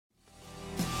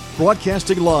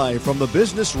Broadcasting live from the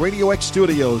Business Radio X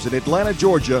studios in Atlanta,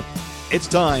 Georgia, it's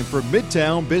time for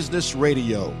Midtown Business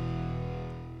Radio.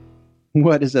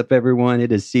 What is up, everyone?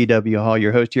 It is C.W. Hall,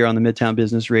 your host here on the Midtown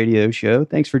Business Radio Show.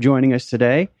 Thanks for joining us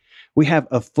today. We have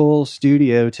a full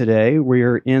studio today.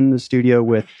 We're in the studio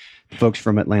with folks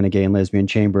from Atlanta Gay and Lesbian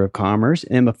Chamber of Commerce,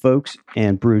 Emma Folks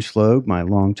and Bruce Logue, my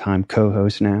longtime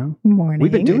co-host now. Good morning.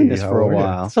 We've been doing this for a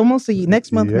while. It's almost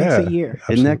next month makes a year.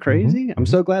 Absolutely. Isn't that crazy? Mm-hmm. I'm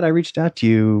so glad I reached out to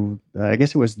you. I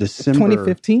guess it was December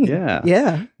 2015.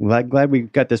 Yeah. Glad we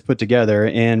got this put together,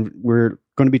 and we're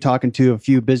going to be talking to a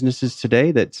few businesses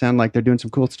today that sound like they're doing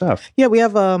some cool stuff. Yeah, we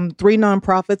have 3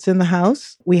 nonprofits in the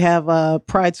house. We have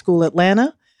Pride School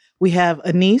Atlanta. We have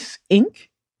Anise Inc.,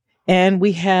 and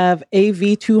we have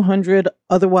AV200,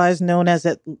 otherwise known as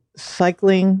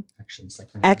Action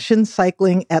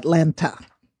Cycling Atlanta.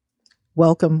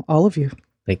 Welcome, all of you.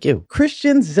 Thank you.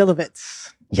 Christian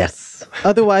Zilovitz. Yes.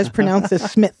 Otherwise pronounced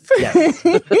as Smith. Yes.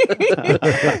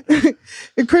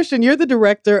 Christian, you're the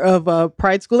director of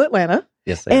Pride School Atlanta.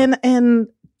 Yes, I am. And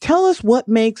tell us what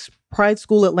makes Pride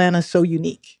School Atlanta so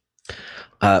unique.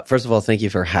 First of all, thank you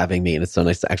for having me. And it's so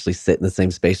nice to actually sit in the same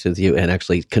space with you and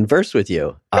actually converse with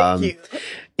you. Thank you.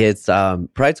 It's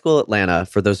Pride School Atlanta,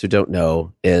 for those who don't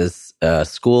know, is a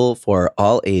school for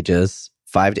all ages,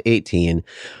 5 to 18,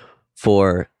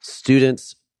 for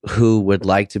students who would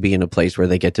like to be in a place where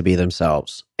they get to be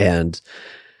themselves. And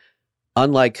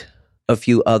unlike a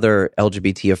few other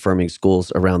LGBT affirming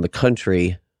schools around the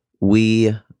country,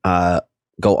 we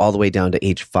go all the way down to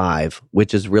age 5,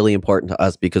 which is really important to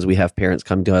us because we have parents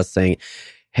come to us saying,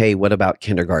 hey, what about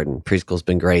kindergarten? Preschool's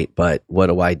been great, but what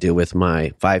do I do with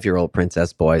my 5-year-old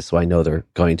princess boys so I know they're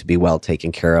going to be well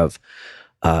taken care of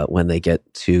when they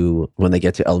get to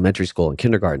elementary school and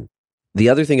kindergarten? The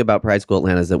other thing about Pride School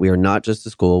Atlanta is that we are not just a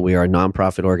school, we are a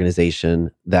nonprofit organization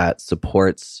that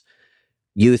supports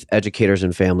youth, educators,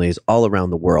 and families all around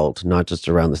the world, not just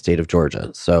around the state of Georgia.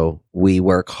 So we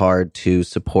work hard to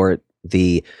support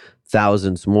the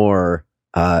thousands more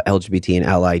LGBT and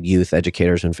allied youth,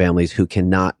 educators, and families who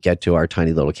cannot get to our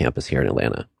tiny little campus here in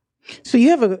Atlanta. So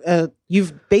you have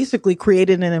you've basically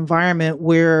created an environment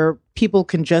where people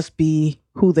can just be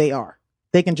who they are.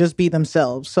 They can just be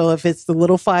themselves. So if it's the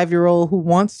little 5-year-old who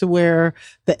wants to wear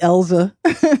the Elsa,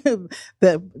 or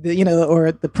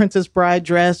the Princess Bride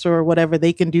dress or whatever,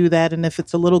 they can do that. And if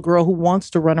it's a little girl who wants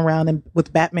to run around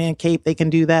with Batman cape, they can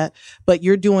do that. But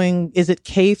you're doing, is it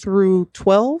K through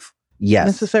 12?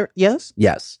 Yes. Yes?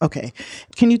 Yes. Okay.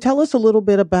 Can you tell us a little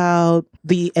bit about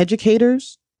the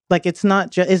educators? Like, it's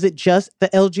not just, is it just the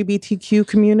LGBTQ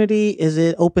community? Is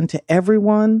it open to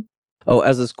everyone? Oh,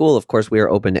 as a school, of course, we are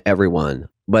open to everyone.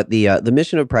 But the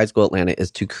mission of Pride School Atlanta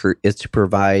is to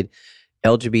provide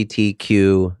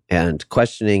LGBTQ and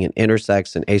questioning and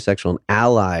intersex and asexual and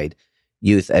allied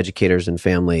youth, educators, and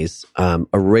families a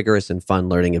rigorous and fun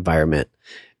learning environment,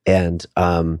 and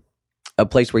a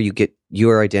place where you get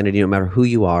your identity, no matter who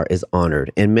you are, is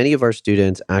honored. And many of our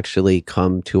students actually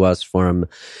come to us from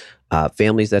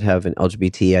families that have an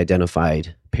LGBT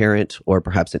identified parent or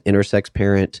perhaps an intersex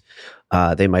parent.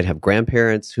 They might have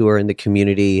grandparents who are in the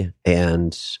community,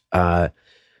 and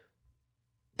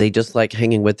they just like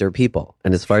hanging with their people.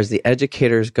 And as far as the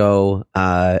educators go,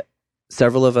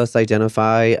 several of us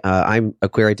identify. I'm a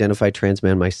queer identified trans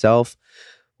man myself.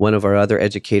 One of our other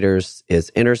educators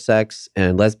is intersex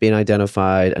and lesbian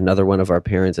identified. Another one of our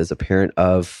parents is a parent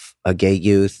of a gay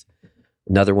youth.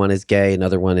 Another one is gay.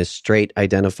 Another one is straight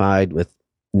identified with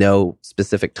no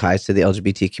specific ties to the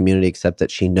LGBT community, except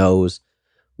that she knows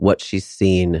what she's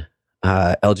seen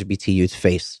LGBT youth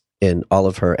face in all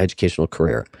of her educational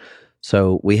career.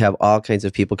 So we have all kinds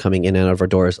of people coming in and out of our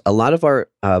doors. A lot of our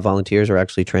volunteers are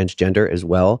actually transgender as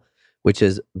well, which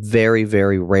is very,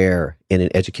 very rare in an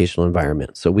educational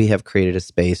environment. So we have created a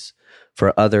space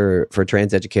for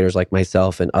trans educators like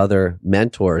myself and other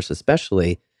mentors,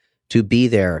 especially, to be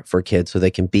there for kids so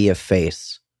they can be a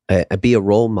face, be a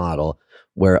role model,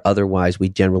 where otherwise we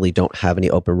generally don't have any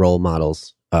open role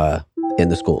models in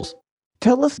the schools.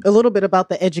 Tell us a little bit about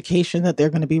the education that they're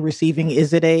going to be receiving.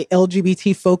 Is it a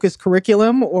LGBT focused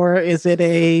curriculum, or is it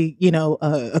a,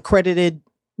 accredited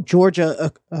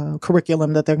Georgia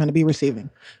curriculum that they're going to be receiving?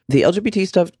 The LGBT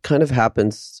stuff kind of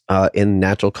happens in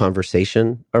natural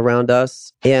conversation around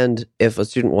us. And if a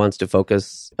student wants to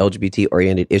focus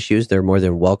LGBT-oriented issues, they're more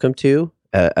than welcome to.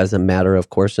 As a matter of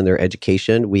course, in their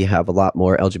education, we have a lot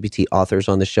more LGBT authors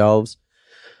on the shelves.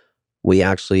 We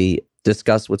actually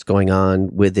discuss what's going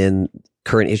on within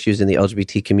current issues in the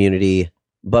LGBT community.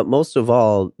 But most of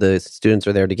all, the students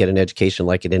are there to get an education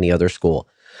like at any other school.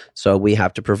 So we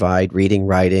have to provide reading,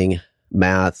 writing,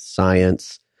 math,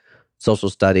 science,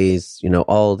 social studies,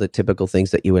 all the typical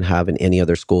things that you would have in any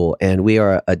other school. And we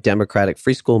are a democratic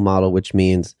free school model, which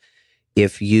means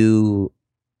if you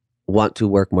want to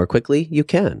work more quickly, you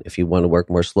can. If you want to work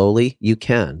more slowly, you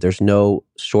can. There's no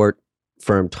short,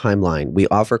 firm timeline. We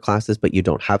offer classes, but you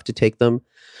don't have to take them.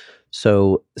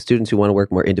 So students who want to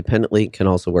work more independently can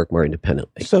also work more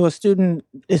independently. So a student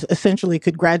essentially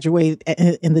could graduate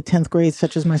in the 10th grade,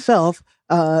 such as myself,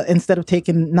 instead of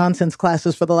taking nonsense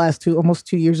classes for the last almost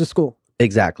 2 years of school.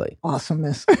 Exactly.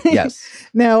 Awesomeness. Yes.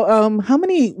 Now, how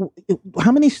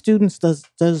many students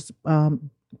does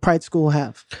Pride School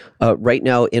have? Right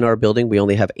now in our building, we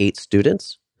only have 8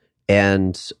 students,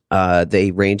 and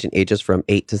they range in ages from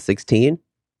 8 to 16.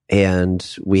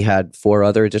 And we had 4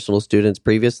 other additional students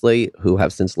previously who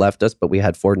have since left us, but we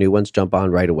had 4 new ones jump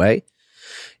on right away.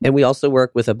 And we also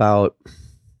work with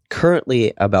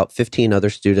currently about 15 other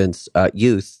students,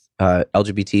 youth,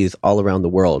 LGBT youth all around the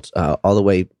world, all the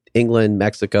way England,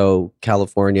 Mexico,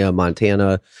 California,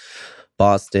 Montana,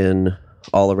 Boston,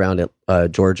 all around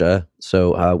Georgia.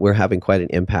 So we're having quite an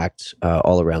impact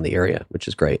all around the area, which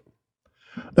is great.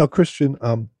 Now, Christian,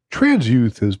 trans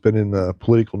youth has been in the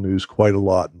political news quite a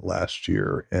lot in the last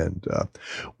year. And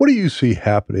what do you see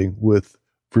happening with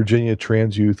Virginia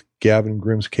trans youth Gavin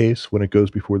Grimm's case when it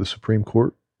goes before the Supreme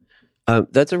Court?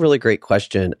 That's a really great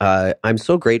question. I'm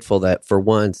so grateful that for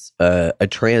once, a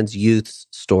trans youth's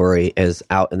story is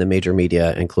out in the major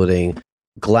media, including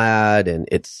GLAAD, and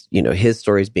it's, his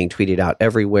story is being tweeted out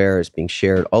everywhere. It's being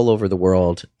shared all over the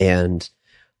world. And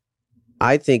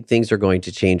I think things are going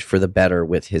to change for the better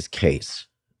with his case.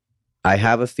 I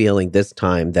have a feeling this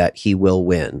time that he will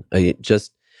win.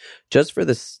 Just for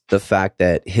the fact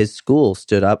that his school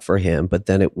stood up for him, but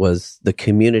then it was the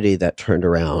community that turned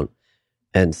around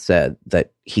and said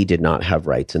that he did not have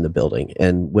rights in the building.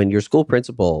 And when your school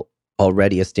principal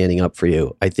already is standing up for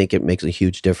you, I think it makes a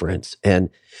huge difference. And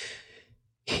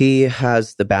he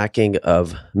has the backing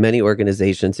of many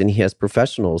organizations, and he has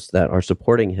professionals that are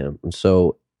supporting him. And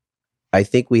so I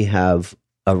think we have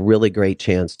a really great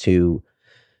chance to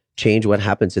change what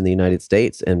happens in the United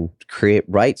States and create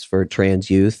rights for trans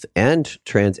youth and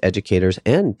trans educators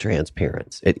and trans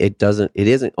parents. It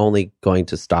isn't only going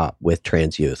to stop with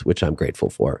trans youth, which I'm grateful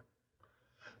for.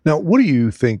 Now, what do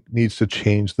you think needs to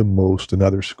change the most in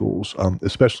other schools,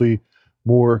 especially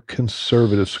more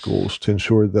conservative schools, to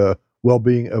ensure the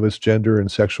well-being of its gender and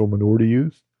sexual minority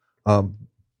youth,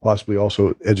 possibly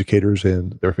also educators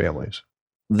and their families?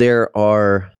 There's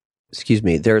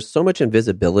so much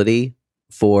invisibility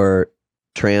for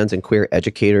trans and queer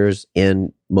educators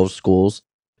in most schools.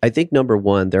 I think, number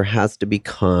one, there has to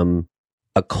become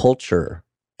a culture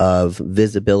of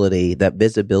visibility, that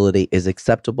visibility is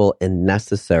acceptable and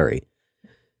necessary,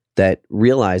 that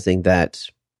realizing that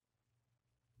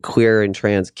queer and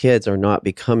trans kids are not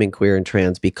becoming queer and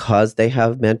trans because they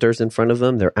have mentors in front of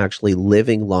them. They're actually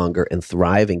living longer and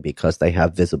thriving because they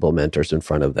have visible mentors in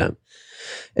front of them.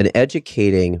 And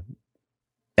educating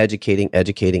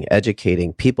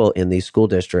people in these school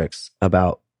districts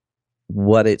about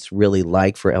what it's really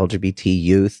like for LGBT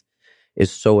youth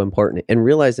is so important. And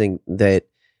realizing that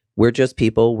we're just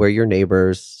people, we're your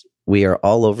neighbors, we are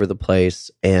all over the place,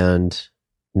 and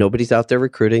nobody's out there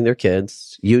recruiting their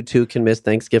kids. You too can miss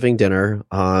Thanksgiving dinner.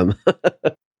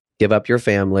 Give up your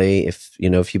family if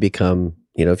you become,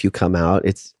 if you come out.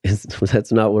 It's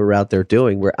that's not what we're out there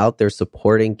doing. We're out there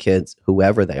supporting kids,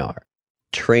 whoever they are.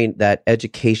 That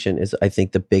education is, I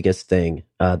think, the biggest thing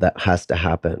that has to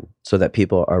happen, so that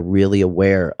people are really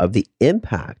aware of the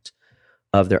impact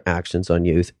of their actions on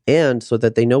youth, and so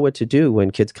that they know what to do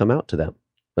when kids come out to them.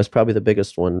 That's probably the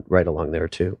biggest one right along there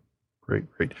too. Great.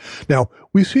 Now,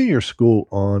 we see your school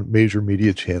on major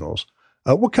media channels.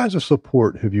 What kinds of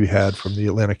support have you had from the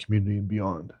Atlanta community and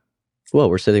beyond? Well,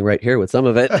 we're sitting right here with some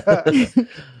of it.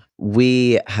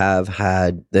 We have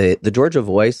had the Georgia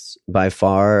Voice by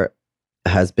far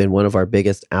has been one of our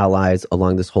biggest allies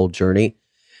along this whole journey.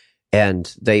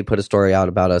 And they put a story out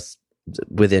about us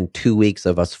within 2 weeks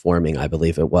of us forming, I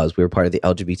believe it was. We were part of the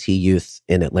LGBT Youth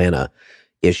in Atlanta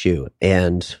issue.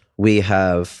 And we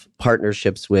have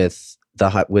partnerships with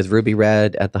Ruby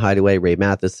Red at the Hideaway, Ray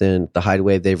Matheson. The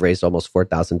Hideaway, they've raised almost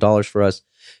 $4,000 for us.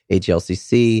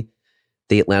 AGLCC,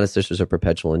 the Atlanta Sisters of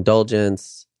Perpetual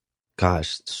Indulgence.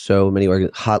 Gosh, so many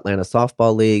Hot Atlanta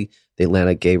Softball League, the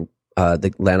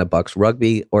Atlanta Bucks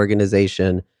Rugby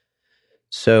Organization.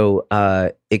 So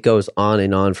it goes on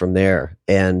and on from there.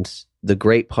 And the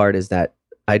great part is that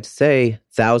I'd say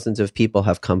thousands of people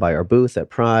have come by our booth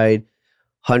at Pride.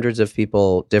 Hundreds of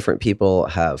people, different people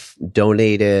have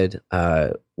donated.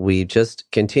 we just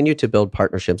continue to build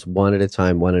partnerships one at a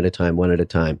time, one at a time, one at a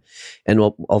time. And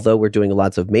although we're doing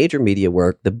lots of major media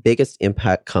work, the biggest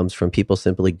impact comes from people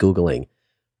simply Googling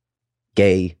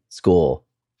gay school,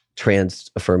 trans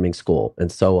affirming school,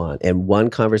 and so on. And one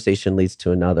conversation leads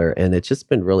to another. And it's just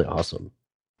been really awesome.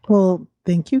 Well,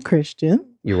 thank you, Christian.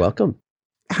 You're welcome.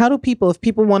 How do people, if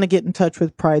people want to get in touch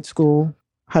with Pride School,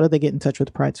 how do they get in touch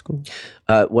with Pride School?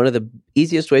 One of the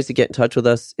easiest ways to get in touch with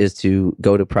us is to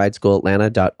go to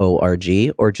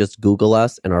prideschoolatlanta.org or just Google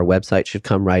us and our website should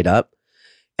come right up.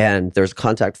 And there's a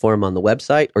contact form on the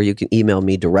website, or you can email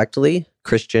me directly,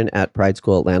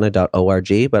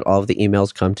 christian@prideschoolatlanta.org, but all of the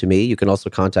emails come to me. You can also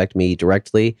contact me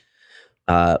directly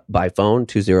by phone,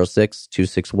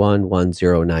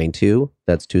 206-261-1092.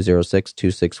 That's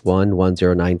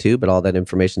 206-261-1092. But all that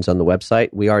information's on the website.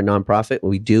 We are a nonprofit.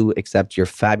 We do accept your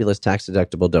fabulous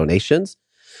tax-deductible donations.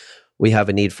 We have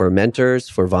a need for mentors,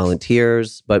 for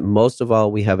volunteers, but most of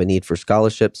all, we have a need for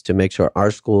scholarships to make sure our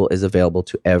school is available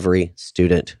to every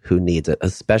student who needs it,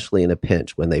 especially in a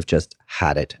pinch when they've just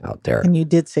had it out there. And you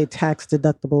did say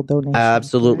tax-deductible donations.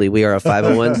 Absolutely. Right? We are a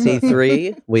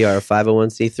 501c3. We are a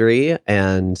 501c3,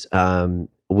 and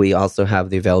we also have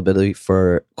the availability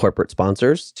for corporate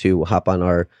sponsors to hop on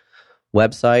our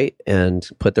website and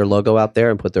put their logo out there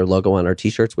and put their logo on our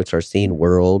t-shirts, which are seen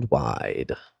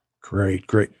worldwide. Great,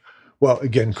 great. Well,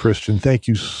 again, Christian, thank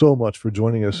you so much for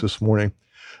joining us this morning.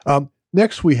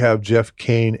 Next, we have Jeff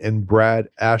Kane and Brad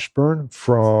Ashburn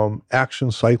from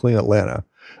Action Cycling Atlanta.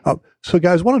 So,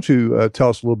 guys, why don't you tell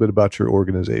us a little bit about your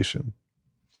organization?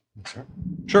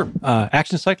 Sure.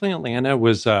 Action Cycling Atlanta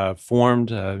was formed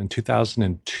in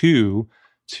 2002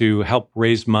 to help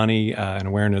raise money and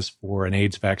awareness for an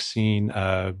AIDS vaccine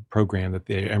program that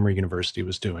the Emory University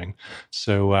was doing.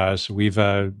 So we've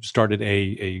started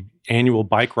a annual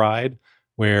bike ride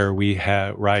where we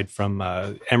ride from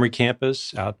Emory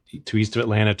campus out to east of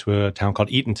Atlanta to a town called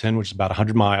Eatonton, which is about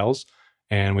 100 miles.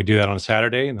 And we do that on a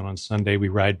Saturday. And then on Sunday, we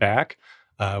ride back.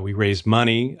 We raise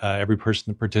money. Every person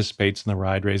that participates in the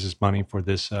ride raises money for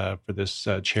this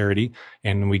charity,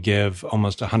 and we give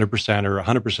almost 100% or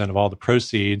 100% of all the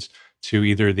proceeds to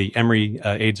either the Emory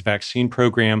AIDS vaccine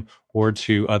program or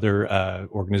to other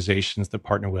organizations that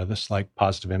partner with us, like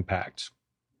Positive Impact.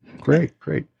 Great,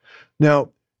 great. Now,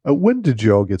 when did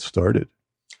you all get started?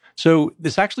 So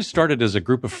this actually started as a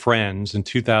group of friends in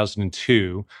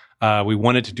 2002. We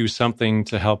wanted to do something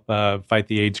to help fight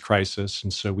the AIDS crisis.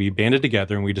 And so we banded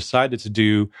together and we decided to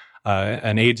do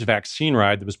an AIDS vaccine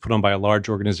ride that was put on by a large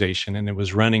organization. And it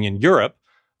was running in Europe.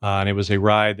 And it was a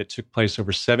ride that took place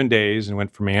over 7 days and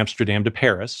went from Amsterdam to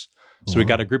Paris. So we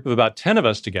got a group of about 10 of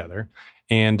us together.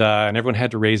 And everyone had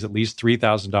to raise at least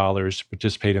 $3,000 to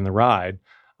participate in the ride.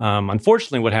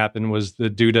 Unfortunately, what happened was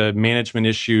that due to management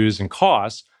issues and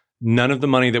costs, none of the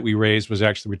money that we raised was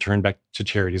actually returned back to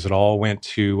charities. It all went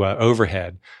to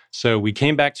overhead. So we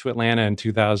came back to Atlanta in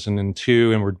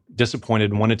 2002 and were disappointed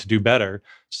and wanted to do better.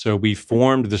 So we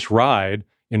formed this ride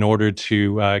in order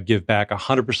to give back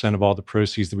 100% of all the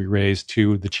proceeds that we raised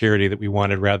to the charity that we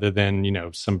wanted, rather than,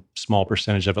 some small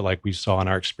percentage of it like we saw in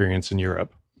our experience in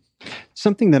Europe.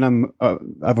 Something that I'm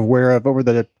aware of over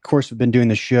the course of been doing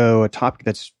the show, a topic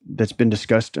that's been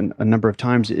discussed a number of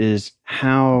times is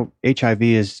how HIV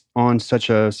is on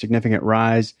such a significant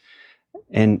rise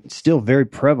and still very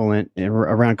prevalent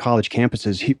around college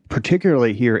campuses,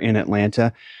 particularly here in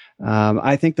Atlanta.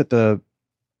 I think that the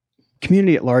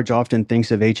community at large often thinks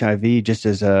of HIV just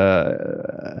as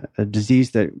a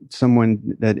disease that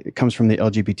someone that comes from the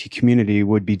LGBT community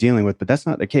would be dealing with, but that's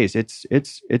not the case. It's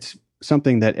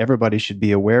something that everybody should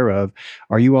be aware of.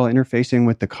 Are you all interfacing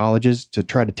with the colleges to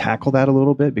try to tackle that a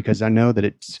little bit? Because I know that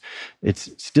it's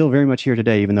still very much here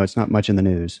today, even though it's not much in the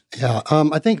news. Yeah,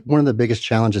 I think one of the biggest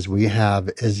challenges we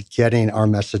have is getting our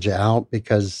message out,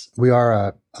 because we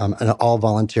are an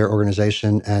all-volunteer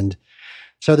organization, and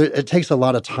so it takes a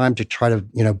lot of time to try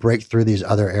to break through these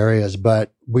other areas.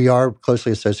 But we are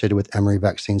closely associated with Emory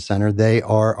Vaccine Center. They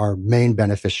are our main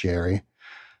beneficiary.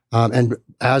 And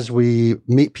as we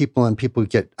meet people and people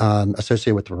get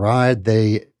associated with the ride,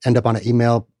 they end up on an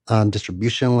email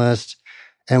distribution list.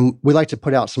 And we like to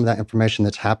put out some of that information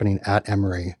that's happening at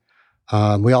Emory.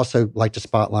 We also like to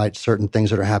spotlight certain things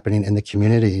that are happening in the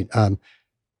community,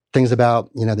 things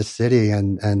about the city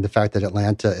and the fact that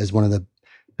Atlanta is one of the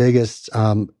biggest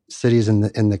cities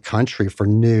in the country for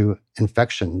new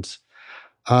infections.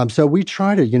 So we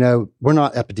try to, we're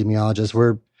not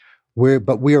epidemiologists,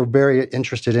 but we are very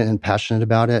interested in and passionate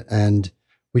about it, and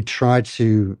we try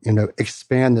to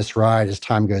expand this ride as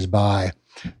time goes by.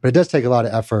 But it does take a lot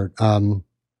of effort.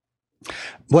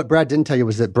 What Brad didn't tell you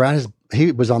was that Brad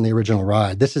he was on the original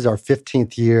ride. This is our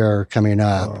 15th year coming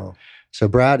up. Oh. So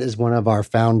Brad is one of our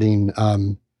founding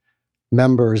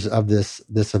members of this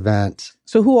event.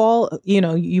 So who all,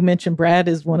 you mentioned Brad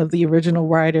is one of the original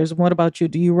riders. What about you?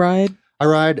 Do you ride? I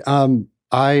ride.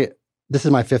 This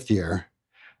is my 5th year.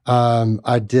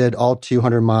 I did all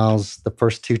 200 miles the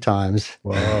first 2 times.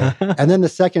 Wow. And then the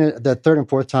 3rd and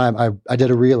 4th time, I did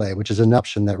a relay, which is an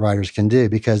option that riders can do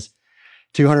because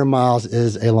 200 miles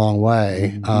is a long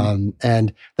way. Mm-hmm.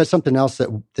 And that's something else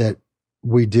that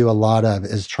we do a lot of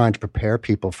is trying to prepare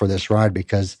people for this ride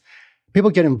because people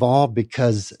get involved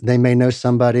because they may know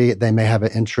somebody, they may have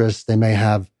an interest, they may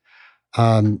have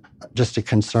just a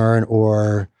concern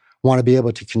or want to be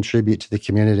able to contribute to the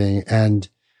community. And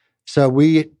so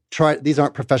these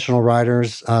aren't professional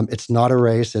riders. It's not a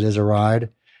race, it is a ride.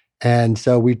 And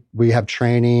so we have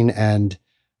training and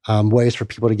ways for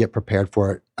people to get prepared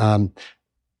for it.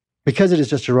 Because it is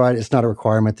just a ride, it's not a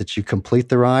requirement that you complete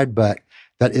the ride, but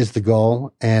that is the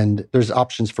goal. And there's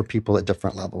options for people at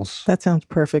different levels. That sounds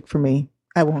perfect for me.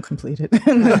 I won't complete it.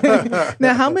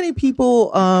 Now, how many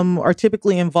people are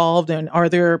typically involved, and are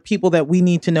there people that we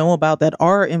need to know about that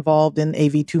are involved in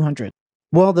AV200?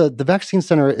 Well, the Vaccine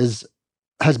Center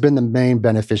has been the main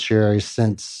beneficiary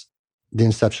since the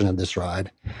inception of this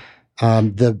ride.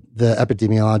 The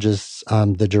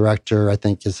epidemiologist, the director, I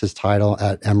think is his title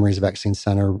at Emory's Vaccine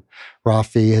Center,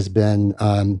 Rafi, has been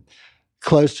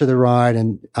close to the ride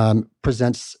and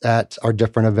presents at our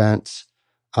different events.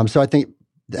 So I think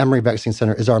the Emory Vaccine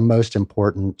Center is our most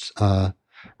important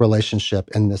relationship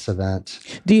in this event.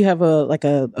 Do you have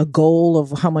a goal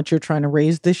of how much you're trying to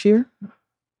raise this year?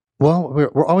 Well,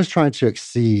 we're always trying to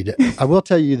exceed. I will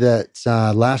tell you that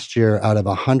last year, out of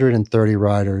 130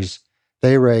 riders,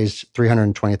 they raised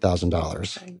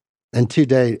 $320,000. And to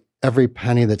date, every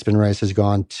penny that's been raised has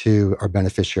gone to our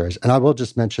beneficiaries. And I will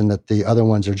just mention that the other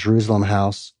ones are Jerusalem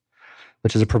House,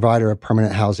 which is a provider of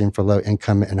permanent housing for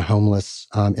low-income and homeless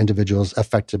individuals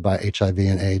affected by HIV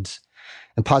and AIDS,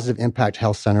 and Positive Impact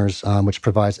Health Centers, which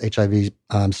provides HIV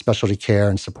specialty care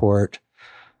and support,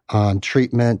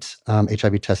 treatment,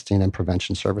 HIV testing, and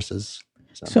prevention services.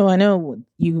 So I know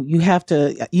you have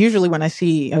to, usually when I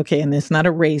see, and it's not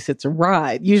a race, it's a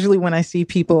ride. Usually when I see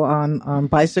people on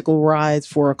bicycle rides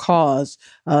for a cause,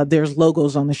 there's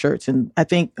logos on the shirts. And I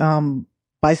think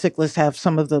bicyclists have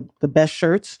some of the best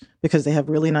shirts because they have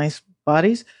really nice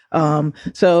bodies. Do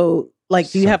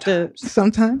you have to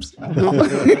sometimes?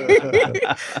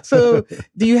 So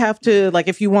do you have to,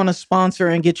 if you want to sponsor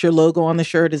and get your logo on the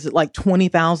shirt, is it like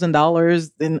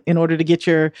 $20,000 in order to get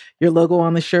your logo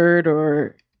on the shirt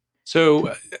or? So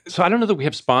I don't know that we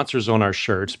have sponsors on our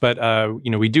shirts, but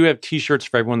we do have T-shirts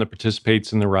for everyone that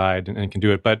participates in the ride and can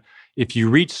do it. But if you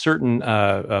reach certain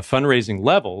fundraising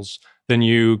levels, then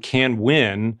you can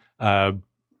win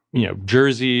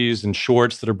jerseys and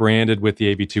shorts that are branded with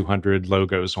the AV200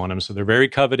 logos on them. So they're very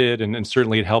coveted, and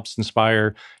certainly it helps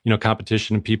inspire,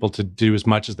 competition and people to do as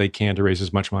much as they can to raise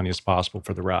as much money as possible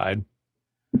for the ride.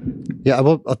 Yeah,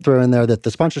 I'll throw in there that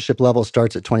the sponsorship level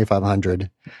starts at $2,500.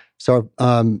 So,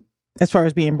 as far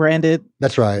as being branded?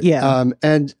 That's right. Yeah.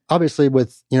 And obviously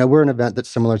with, we're an event that's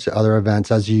similar to other events.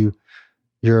 As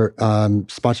your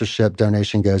sponsorship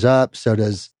donation goes up, so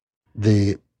does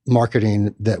the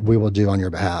marketing that we will do on your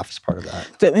behalf as part of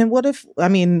that. And what if,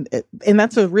 and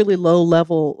that's a really low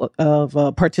level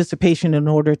of participation in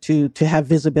order to have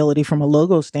visibility from a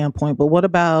logo standpoint. But what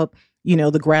about,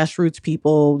 the grassroots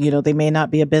people, they may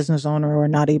not be a business owner or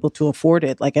not able to afford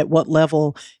it. At what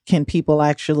level can people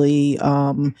actually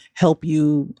help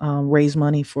you raise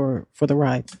money for the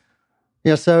ride?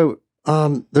 Yeah. So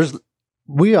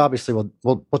we obviously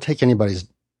will take anybody's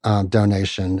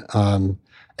donation.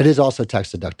 It is also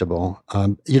tax deductible.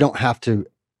 You don't have to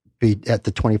be at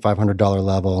the $2,500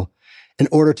 level in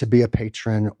order to be a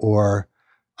patron or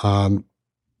a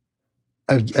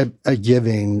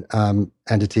giving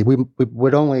entity. We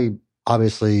would only,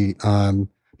 obviously,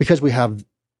 because we have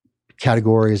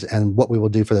categories and what we will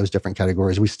do for those different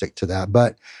categories, we stick to that.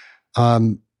 But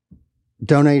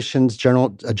donations,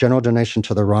 a general donation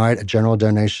to the ride, a general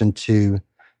donation to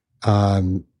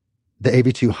the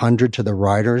AV200 to the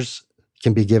riders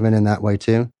can be given in that way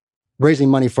too. Raising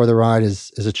money for the ride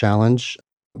is a challenge.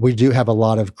 We do have a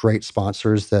lot of great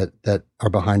sponsors that are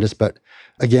behind us, but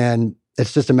again,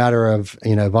 it's just a matter of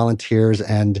volunteers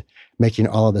and making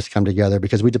all of this come together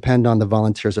because we depend on the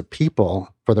volunteers of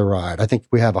people for the ride. I think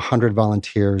we have about 100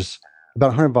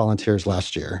 volunteers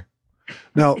last year.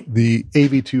 Now, the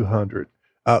AV200,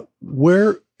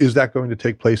 where is that going to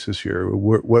take place this year?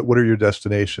 What are your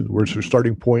destinations? Where's your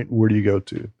starting point? Where do you go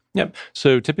to? Yep.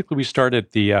 So typically we start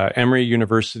at the Emory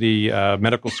University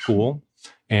Medical School,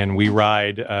 and we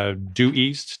ride due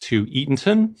east to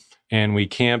Eatonton. And we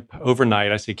camp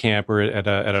overnight. I say camp, we're at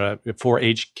a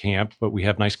 4-H camp, but we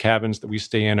have nice cabins that we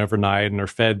stay in overnight and are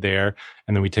fed there.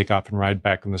 And then we take off and ride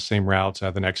back on the same routes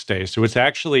the next day. So it's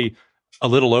actually a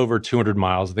little over 200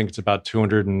 miles. I think it's about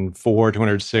 204,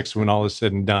 206 when all is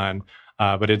said and done.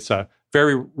 But it's a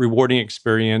very rewarding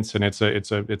experience, and it's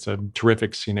a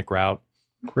terrific scenic route.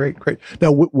 Great.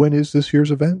 Now, when is this year's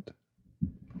event?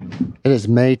 It is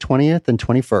May 20th and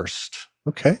 21st.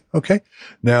 Okay.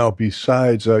 Now,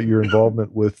 besides your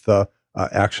involvement with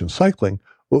Action Cycling,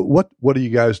 what do you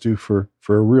guys do for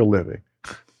a real living?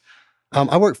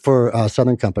 I work for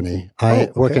Southern Company. I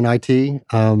work in IT,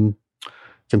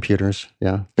 computers.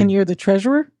 Yeah. And you're the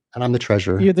treasurer? And I'm the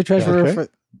treasurer. You're the treasurer for...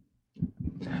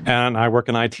 And I work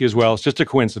in IT as well. It's just a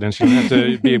coincidence. You don't have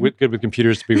to be good with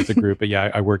computers to be with the group. But yeah,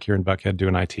 I work here in Buckhead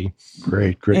doing IT.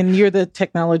 Great. And you're the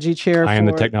technology chair? I am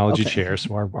the technology chair.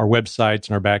 So our websites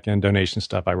and our back-end donation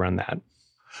stuff, I run that.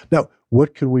 Now,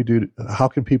 what can we do? How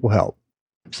can people help?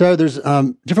 So there's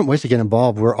different ways to get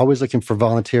involved. We're always looking for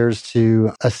volunteers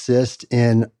to assist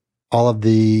in all of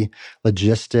the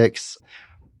logistics.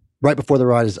 Right before the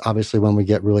ride is obviously when we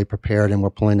get really prepared and we're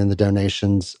pulling in the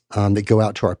donations that go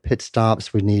out to our pit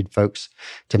stops. We need folks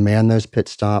to man those pit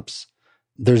stops.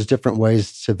 There's different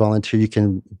ways to volunteer. You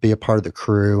can be a part of the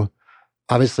crew.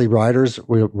 Obviously, riders,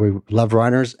 we love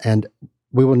riders, and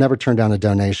we will never turn down a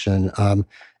donation in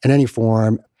any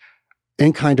form.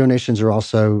 In-kind donations are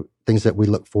also things that we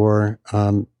look for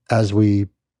as we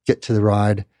get to the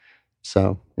ride.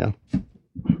 So, yeah.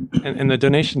 And the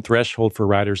donation threshold for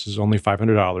riders is only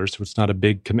 $500, so it's not a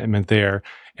big commitment there.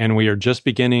 And we are just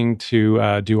beginning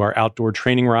to do our outdoor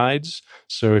training rides.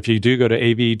 So if you do go to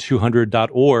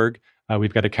av200.org,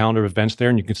 we've got a calendar of events there,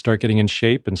 and you can start getting in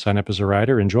shape and sign up as a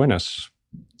rider and join us.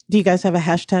 Do you guys have a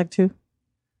hashtag too?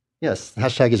 Yes, the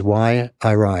hashtag is Why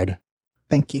I Ride.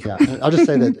 Thank you. Yeah, I'll just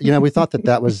say that, we thought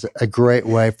that was a great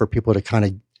way for people to kind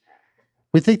of,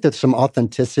 we think there's some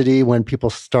authenticity when people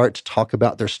start to talk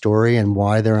about their story and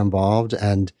why they're involved.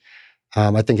 And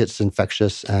I think it's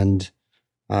infectious, and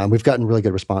we've gotten really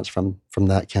good response from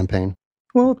that campaign.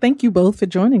 Well, thank you both for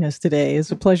joining us today. It's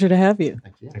a pleasure to have you.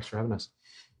 Thank you. Thanks for having us.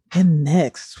 And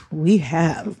next, we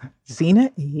have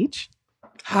Zena H.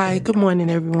 Hi, good morning,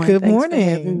 everyone. Good Thanks morning. for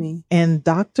having me. And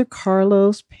Dr.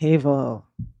 Carlos Pavo.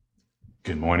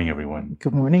 Good morning, everyone.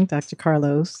 Good morning, Dr.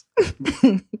 Carlos.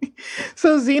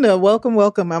 So, Zena, welcome.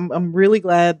 I'm really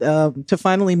glad to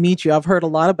finally meet you. I've heard a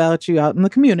lot about you out in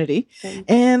the community,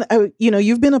 and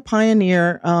you've been a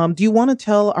pioneer. Do you want to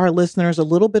tell our listeners a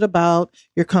little bit about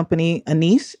your company,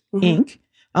 Anise Inc.?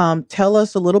 Tell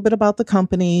us a little bit about the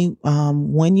company,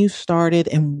 when you started,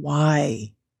 and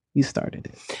why you started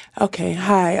it. Okay.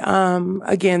 Hi.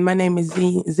 Again, my name is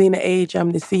Zena Age.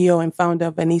 I'm the CEO and founder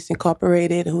of Anise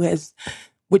Incorporated,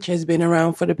 which has been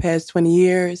around for the past 20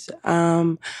 years.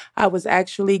 I was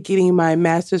actually getting my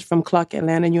master's from Clark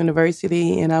Atlanta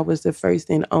University, and I was the first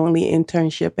and only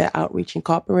internship at Outreach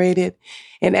Incorporated.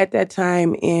 And at that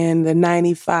time, in the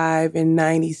 95 and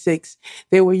 96,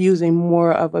 they were using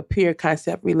more of a peer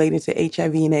concept related to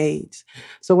HIV and AIDS.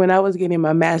 So when I was getting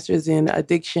my master's in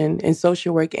addiction and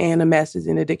social work and a master's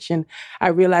in addiction, I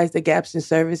realized the gaps in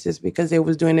services because they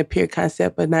was doing a peer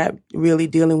concept, but not really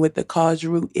dealing with the cause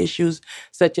root issues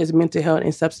such as mental health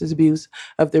and substance abuse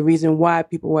of the reason why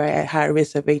people were at high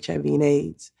risk of HIV and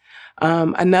AIDS.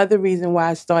 Another reason why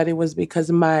I started was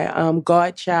because my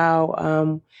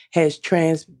godchild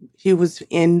he was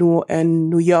in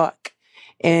New York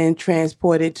and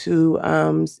transported to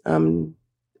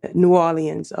New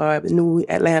Orleans or New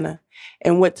Atlanta.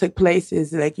 And what took place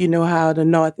is, how the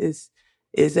North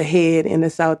is ahead and the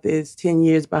South is 10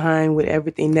 years behind with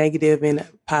everything negative and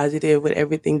positive with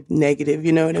everything negative.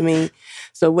 You know what I mean?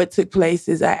 So what took place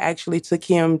is I actually took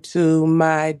him to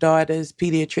my daughter's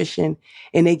pediatrician,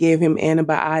 and they gave him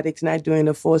antibiotics, not doing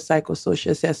a full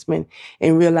psychosocial assessment,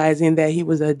 and realizing that he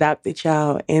was an adopted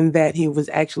child and that he was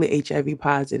actually HIV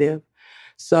positive.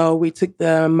 So we took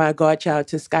my godchild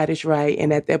to Scottish Rite,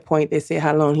 and at that point they said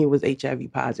how long he was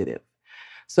HIV positive.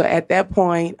 So at that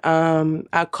point,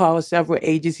 I called several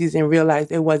agencies and realized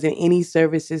there wasn't any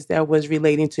services that was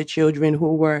relating to children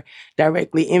who were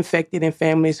directly infected and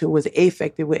families who was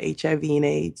affected with HIV and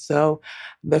AIDS. So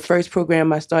the first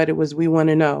program I started was We Want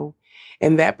to Know.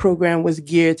 And that program was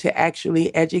geared to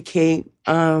actually educate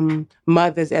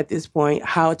mothers at this point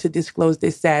how to disclose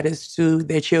their status to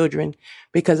their children,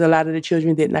 because a lot of the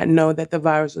children did not know that the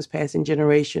virus was passing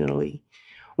generationally.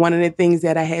 One of the things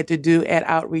that I had to do at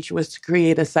Outreach was to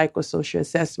create a psychosocial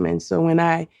assessment. So when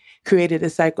I created a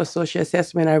psychosocial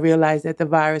assessment, I realized that the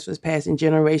virus was passing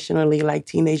generationally, like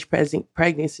teenage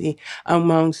pregnancy,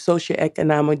 among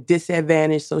socioeconomic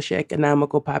disadvantaged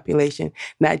socioeconomical population,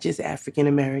 not just African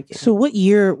American. So what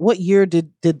year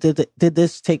did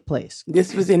this take place?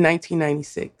 This was in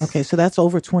 1996. Okay, so that's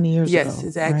over 20 years ago. Yes,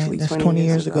 it's actually right? 20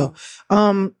 years ago.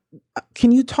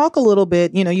 Can you talk a little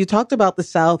bit, you talked about the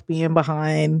South being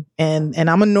behind, and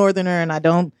I'm a Northerner and I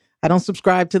don't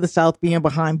subscribe to the South being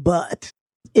behind, but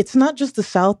it's not just the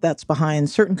South that's behind.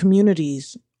 Certain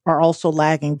communities are also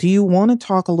lagging. Do you want to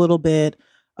talk a little bit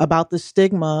about the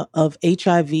stigma of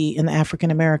HIV in the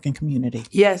African American community?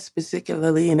 Yes,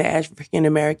 particularly in the African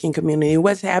American community.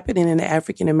 What's happening in the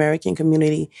African American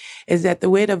community is that the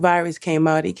way the virus came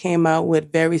out, it came out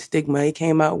with very stigma. It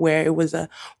came out where it was a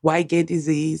white gay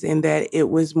disease and that it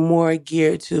was more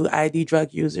geared to ID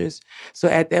drug users. So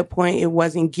at that point, it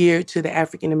wasn't geared to the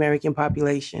African American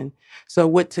population. So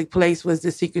what took place was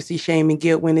the secrecy, shame, and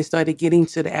guilt when it started getting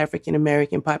to the African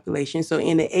American population. So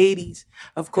in the 80s,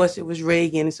 of course, it was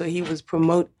Reagan. And so he was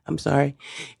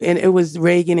and it was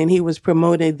Reagan, and he was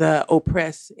promoting the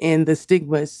oppressed and the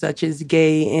stigmas such as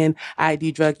gay and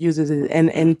ID drug users. And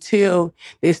until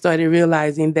they started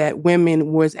realizing that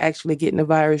women was actually getting the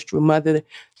virus through mother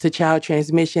to child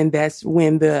transmission, that's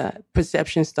when the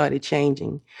perception started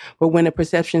changing. But when the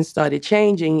perception started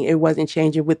changing, it wasn't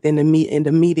changing within in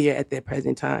the media at that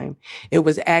present time. It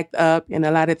was ACT UP, and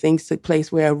a lot of things took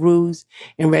place where rules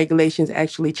and regulations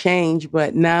actually changed.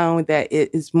 But now that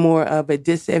it is more of a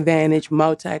disadvantaged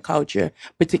multicultural,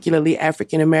 particularly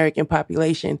African American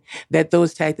population, that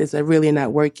those tactics are really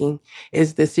not working.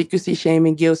 It's the secrecy, shame,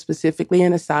 and guilt, specifically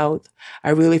in the South.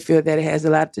 I really feel that it has a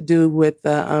lot to do with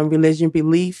religion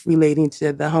belief relating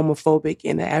to the homophobic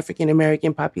in the African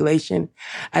American population.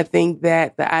 I think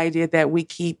that the idea that we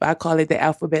keep, I call it the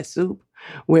alphabet soup,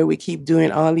 where we keep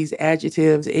doing all these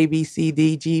adjectives, A, B, C,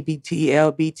 D, G, B, T,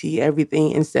 L, B, T,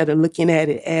 everything, instead of looking at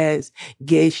it as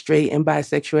gay, straight, and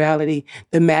bisexuality.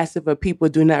 The massive of people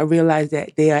do not realize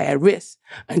that they are at risk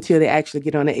until they actually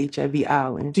get on the HIV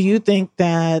island. Do you think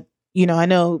that, I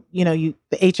know, the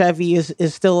HIV is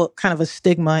still kind of a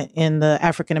stigma in the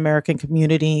African American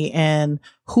community, and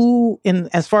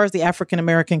as far as the African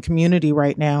American community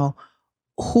right now,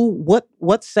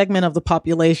 what segment of the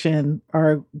population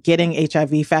are getting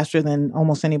HIV faster than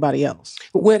almost anybody else?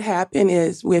 What happened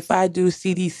is, if I do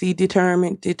CDC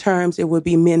determines it would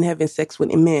be men having sex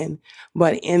with men.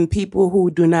 But in people who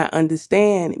do not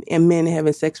understand and men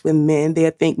having sex with men, they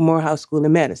think Morehouse School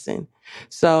of Medicine.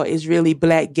 So it's really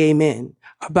Black gay men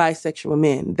or bisexual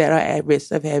men that are at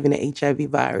risk of having the HIV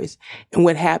virus. And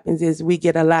what happens is we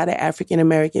get a lot of African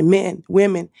American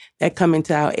women that come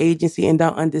into our agency and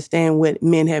don't understand what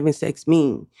men having sex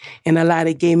mean. And a lot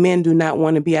of gay men do not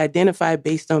want to be identified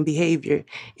based on behavior.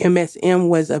 MSM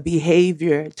was a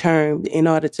behavior term in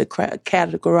order to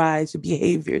categorize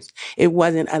behaviors. It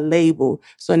wasn't a label.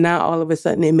 So now all of a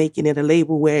sudden they're making it a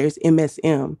label where it's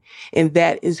MSM. And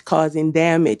that is causing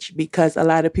damage because a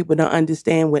lot of people don't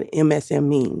understand what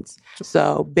MSM means.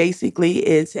 So basically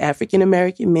it's African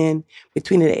American men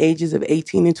between the ages of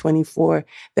 18 and 24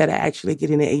 that are actually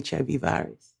getting the HIV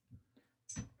virus.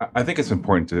 I think it's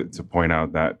important to point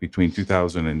out that between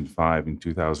 2005 and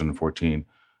 2014,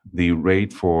 the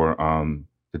rate for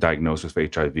the diagnosis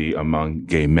of HIV among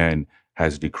gay men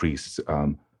has decreased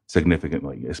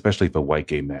significantly, especially for white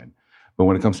gay men. But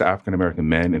when it comes to African American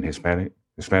men and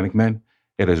Hispanic men,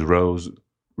 it has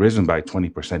risen by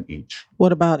 20% each.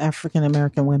 What about African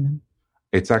American women?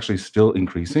 It's actually still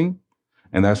increasing.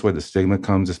 And that's where the stigma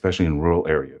comes, especially in rural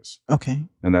areas. Okay.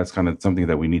 And that's kind of something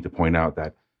that we need to point out,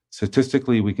 that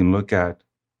statistically we can look at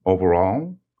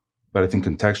overall, but I think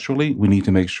contextually we need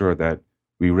to make sure that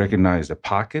we recognize the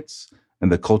pockets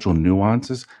and the cultural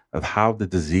nuances of how the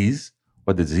diseases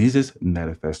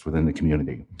manifest within the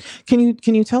community. Can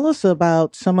you tell us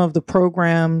about some of the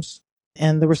programs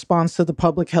and the response to the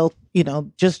public health,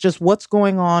 just what's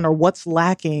going on or what's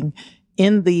lacking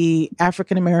in the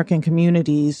African American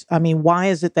communities? I mean, why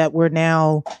is it that we're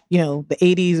now, the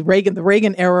 80s, the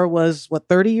Reagan era was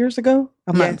 30 years ago?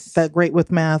 I'm not that great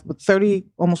with math, but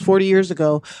almost 40 years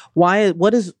ago. Why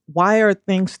are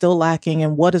things still lacking,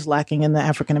 and what is lacking in the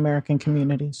African American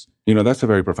communities? That's a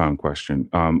very profound question.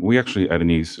 We actually at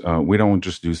Anise, we don't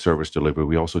just do service delivery.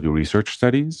 We also do research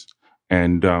studies.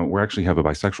 And we actually have a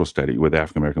bisexual study with the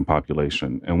African American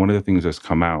population. And one of the things that's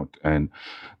come out, and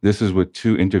this is with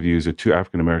 2 interviews of 2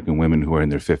 African American women who are in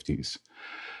their 50s,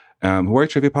 who are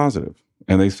HIV positive.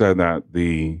 And they said that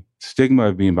the stigma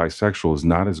of being bisexual is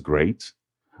not as great,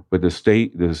 but the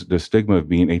stigma of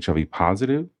being HIV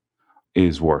positive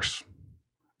is worse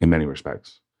in many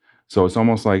respects. So it's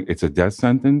almost like it's a death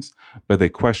sentence, but they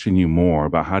question you more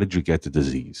about how did you get the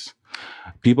disease.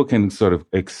 People can sort of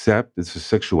accept this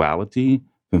sexuality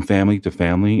from family to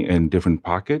family in different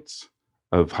pockets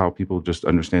of how people just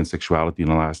understand sexuality in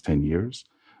the last 10 years.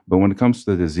 But when it comes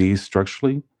to the disease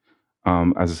structurally,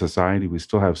 as a society, we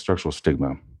still have structural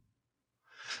stigma.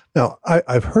 Now,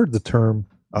 I've heard the term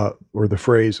or the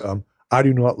phrase, I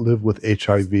do not live with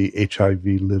HIV, HIV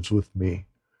lives with me.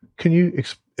 Can you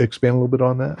expand a little bit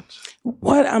on that?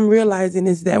 What I'm realizing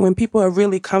is that when people are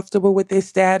really comfortable with their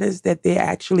status, that they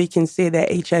actually can say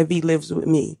that HIV lives with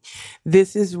me.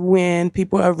 This is when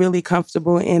people are really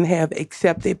comfortable and have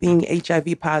accepted being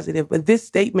HIV positive. But this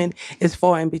statement is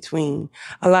far in between.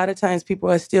 A lot of times people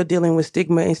are still dealing with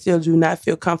stigma and still do not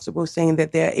feel comfortable saying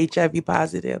that they're HIV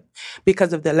positive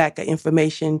because of the lack of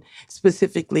information,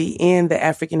 specifically in the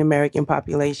African American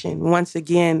population. Once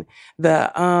again,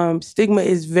 the stigma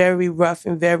is very rough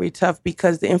and very tough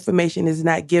because the information is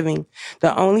not giving.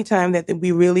 The only time that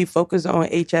we really focus on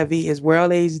HIV is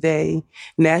World AIDS Day,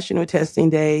 National Testing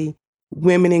Day,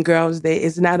 Women and Girls Day.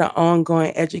 It's not an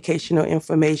ongoing educational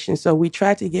information. So we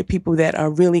try to get people that are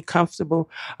really comfortable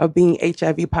of being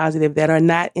HIV positive, that are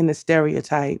not in the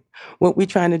stereotype. What we're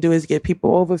trying to do is get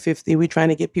people over 50. We're trying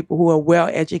to get people who are well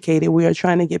educated. We are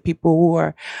trying to get people who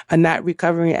are not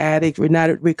recovering addicts. We're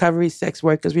not recovery sex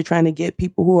workers. We're trying to get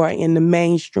people who are in the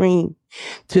mainstream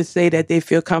to say that they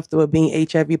feel comfortable being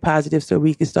HIV positive so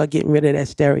we can start getting rid of that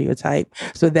stereotype.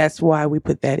 So that's why we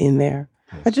put that in there.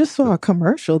 I just saw a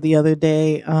commercial the other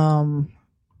day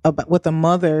about with a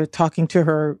mother talking to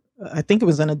her, I think it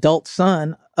was an adult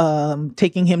son,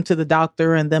 taking him to the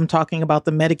doctor and them talking about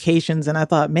the medications. And I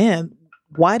thought, man,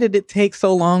 why did it take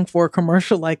so long for a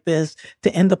commercial like this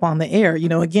to end up on the air? You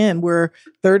know, again, we're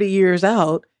 30 years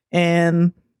out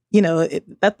and, you know,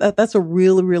 that's a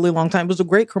really, really long time. It was a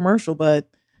great commercial, but.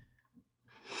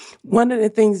 One of the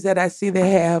things that I see they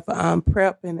have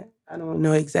PrEP, and I don't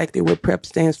know exactly what PrEP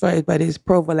stands for, but it's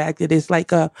prophylactic. It's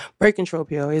like a birth control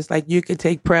pill. It's like you could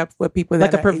take PrEP for people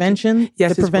that like a prevention.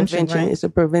 Yes, it's prevention. Right? It's a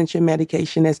prevention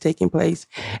medication that's taking place.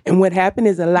 And what happened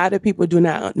is a lot of people do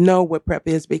not know what PrEP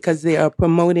is because they are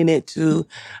promoting it to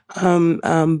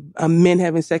men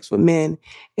having sex with men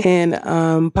in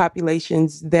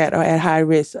populations that are at high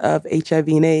risk of HIV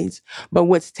and AIDS. But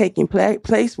what's taking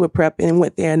place with PrEP and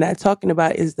what they're not talking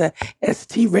about is the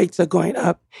ST rates are going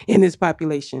up in this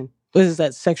population. What is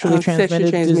that? Sexually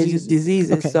transmitted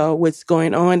diseases. Okay. So what's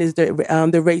going on is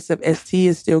the rates of ST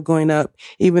is still going up,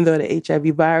 even though the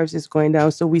HIV virus is going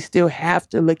down. So we still have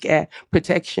to look at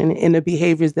protection in the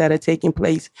behaviors that are taking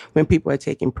place when people are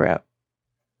taking PrEP.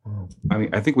 I mean,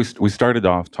 I think we started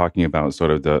off talking about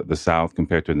sort of the South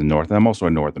compared to the North. And I'm also a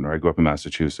Northerner. I grew up in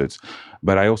Massachusetts.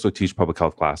 But I also teach public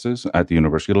health classes at the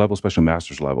university level, especially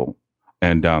master's level.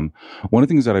 And one of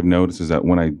the things that I've noticed is that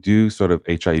when I do sort of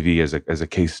HIV as a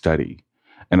case study,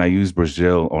 and I use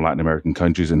Brazil or Latin American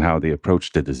countries and how they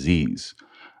approach the disease,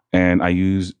 and I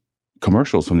use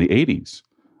commercials from the 80s,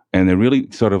 and they're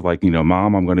really sort of like, you know,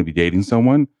 Mom, I'm going to be dating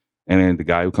someone, and then the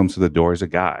guy who comes to the door is a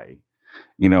guy.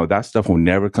 You know, that stuff will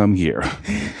never come here.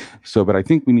 So, but I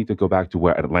think we need to go back to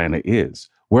where Atlanta is.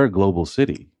 We're a global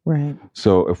city. Right.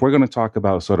 So if we're going to talk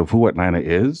about sort of who Atlanta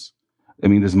is, I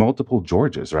mean, there's multiple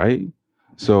Georgias, right?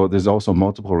 So there's also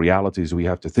multiple realities we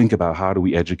have to think about. How do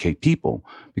we educate people?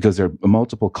 Because there are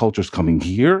multiple cultures coming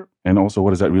here. And also, what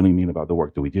does that really mean about the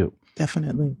work that we do?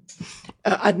 Definitely.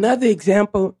 Another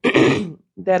example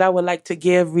that I would like to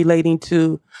give relating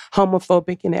to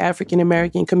homophobic in the African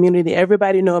American community.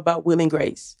 Everybody know about Will and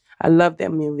Grace. I love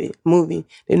that movie.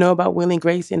 They know about Will and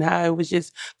Grace and how it was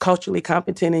just culturally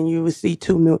competent, and you would see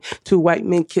two white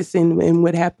men kissing and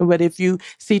what happened. But if you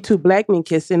see two black men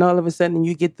kissing, all of a sudden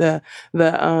you get the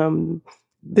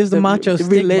macho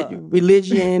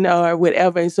religion or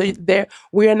whatever. And so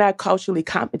we are not culturally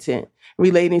competent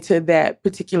relating to that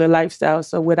particular lifestyle.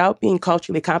 So without being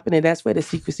culturally competent, that's where the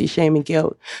secrecy, shame, and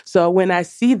guilt. So when I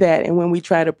see that and when we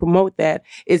try to promote that,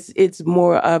 it's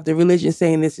more of the religion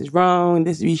saying this is wrong,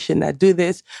 we should not do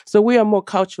this. So we are more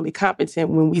culturally competent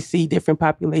when we see different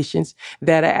populations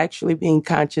that are actually being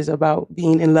conscious about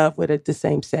being in love with the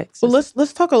same sex. Well,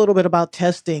 let's talk a little bit about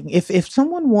testing. If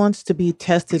someone wants to be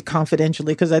tested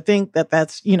confidentially, because I think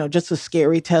that's, you know, just a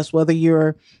scary test, whether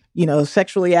you're, you know,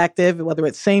 sexually active, whether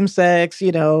it's same sex,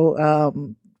 you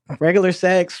know, regular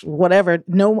sex, whatever.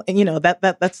 No, you know,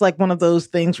 that's like one of those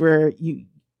things where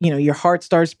you know, your heart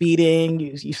starts beating,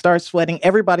 you start sweating.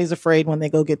 Everybody's afraid when they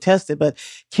go get tested, but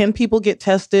can people get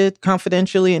tested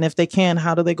confidentially? And if they can,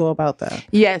 how do they go about that?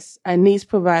 Yes, our needs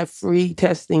provide free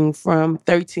testing from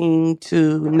 $13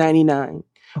 to $99.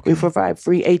 We provide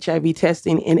free HIV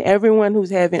testing, and everyone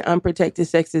who's having unprotected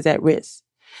sex is at risk.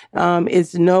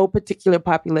 It's no particular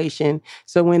population.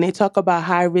 So when they talk about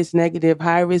high risk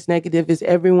negative is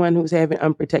everyone who's having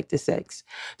unprotected sex.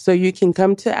 So you can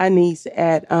come to Anise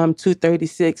at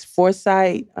 236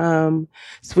 Forsyth,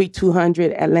 Suite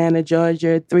 200, Atlanta,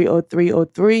 Georgia,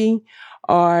 30303.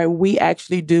 Or we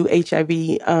actually do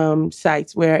HIV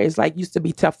sites where it's like used to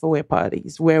be Tupperware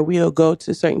parties, where we'll go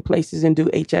to certain places and do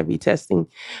HIV testing,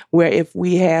 where if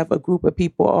we have a group of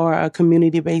people or a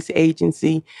community-based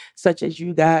agency, such as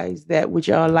you guys, that would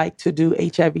y'all like to do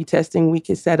HIV testing, we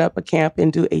can set up a camp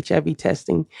and do HIV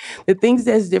testing. The things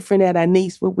that's different at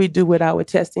Anise, what we do with our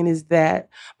testing is that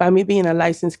by me being a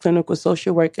licensed clinical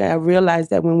social worker, I realized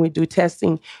that when we do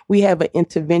testing, we have an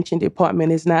intervention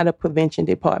department. It's not a prevention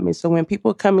department. So when people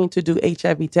coming to do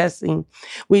HIV testing,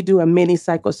 we do a mini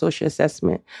psychosocial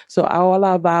assessment. So all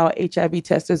of our HIV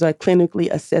testers are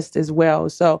clinically assessed as well.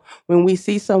 So when we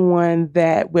see someone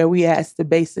where we ask the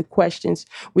basic questions,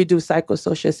 we do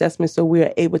psychosocial assessment so we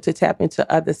are able to tap into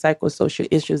other psychosocial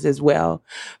issues as well.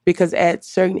 Because at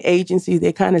certain agencies,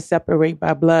 they kind of separate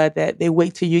by blood, that they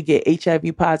wait till you get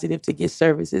HIV positive to get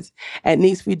services. At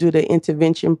NICE, we do the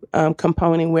intervention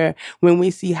component where when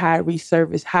we see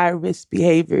high-risk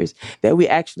behaviors, that we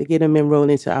actually get them enrolled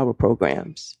into our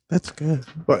programs. That's good.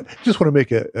 But I just want to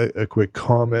make a quick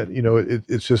comment.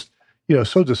 It's just,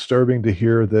 so disturbing to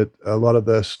hear that a lot of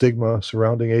the stigma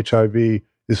surrounding HIV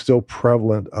is still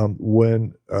prevalent.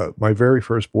 When my very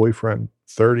first boyfriend,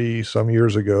 30-some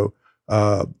years ago,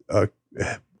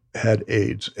 had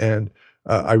AIDS. And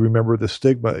I remember the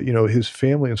stigma. His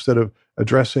family, instead of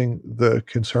addressing the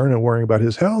concern and worrying about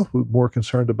his health, were more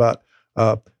concerned about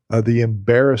the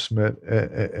embarrassment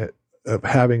of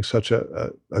having such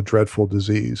a dreadful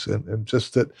disease, and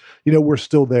just that we're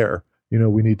still there.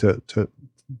 We need to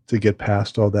get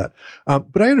past all that.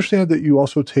 But I understand that you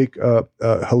also take a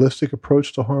holistic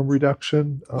approach to harm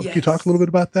reduction. Yes. Can you talk a little bit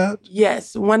about that?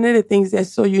 Yes. One of the things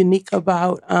that's so unique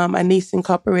about Anise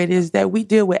Incorporated is that we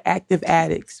deal with active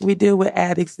addicts. We deal with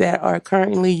addicts that are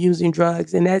currently using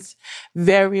drugs, and that's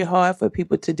very hard for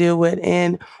people to deal with.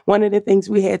 And one of the things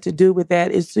we had to do with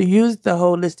that is to use the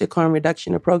holistic harm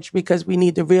reduction approach, because we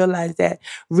need to realize that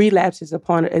relapse is a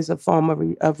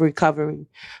form of recovery.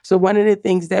 So one of the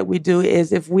things that we do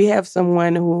is, if we have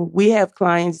someone who, we have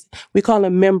clients, we call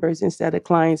them members instead of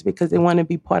clients because they want to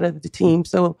be part of the team.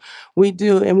 So we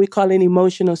do, and we call it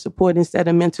emotional support instead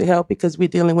of mental health, because we're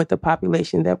dealing with the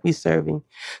population that we're serving.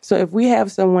 So if we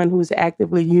have someone who's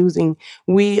actively using,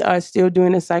 we are still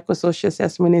doing a psychosocial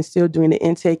assessment and still doing the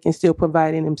intake and still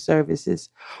providing them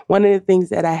services. One of the things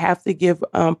that I have to give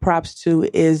props to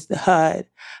is the HUD.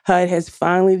 HUD has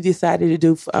finally decided to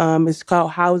do, it's called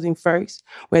Housing First,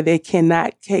 where they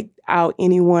cannot kick out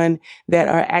anyone that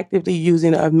are actively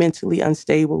using or mentally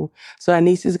unstable. So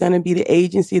Anise is going to be the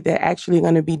agency that actually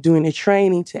going to be doing the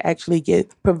training to actually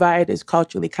get providers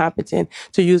culturally competent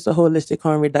to use the holistic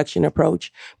harm reduction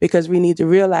approach, because we need to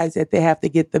realize that they have to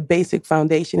get the basic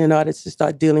foundation in order to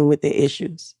start dealing with the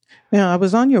issues. Now, I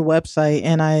was on your website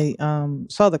and I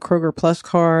saw the Kroger Plus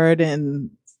card, and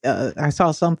I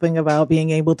saw something about being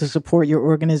able to support your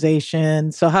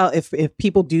organization. So how, if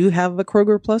people do have a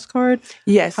Kroger Plus card,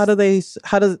 yes, how do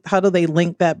they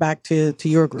link that back to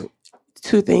your group?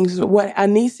 Two things. What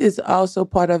Anise is also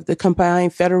part of the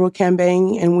combined federal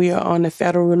campaign, and we are on the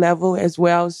federal level as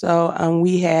well. So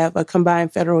we have a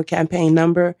combined federal campaign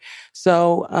number.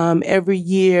 So every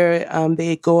year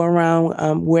they go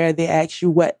around where they ask you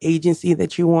what agency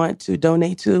that you want to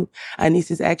donate to.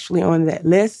 Anise is actually on that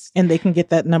list. And they can get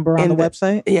that number on the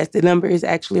website? Yes, the number is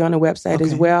actually on the website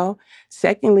as well.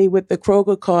 Secondly, with the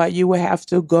Kroger card, you will have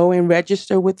to go and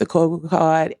register with the Kroger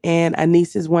card, and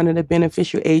Anise is one of the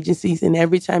beneficial agencies. And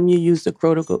every time you use the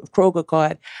Kroger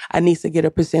card, Anise will get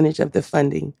a percentage of the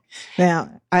funding. Now,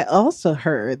 I also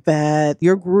heard that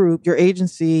your group, your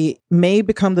agency, may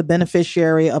become the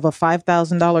beneficiary of a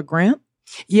 $5,000 grant.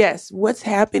 Yes, what's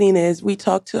happening is we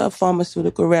talked to a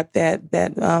pharmaceutical rep that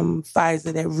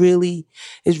Pfizer that really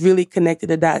is really connected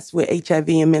the dots with HIV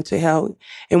and mental health.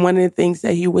 And one of the things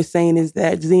that he was saying is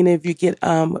that, Zena, if you get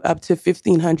up to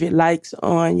 1,500 likes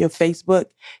on your Facebook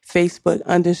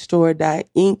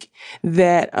 _Inc.,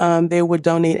 that they would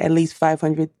donate at least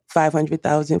 $500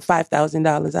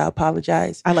 $5,000. I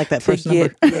apologize. I like that first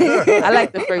number. I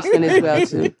like the first one as well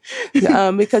too,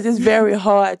 because it's very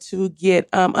hard to get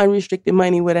unrestricted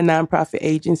money with a nonprofit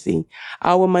agency.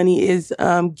 Our money is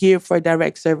geared for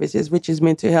direct services, which is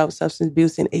mental health, substance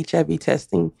abuse, and HIV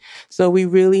testing. So we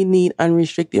really need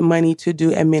unrestricted money to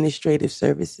do administrative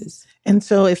services. And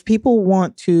so if people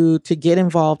want to get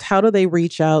involved, how do they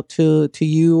reach out to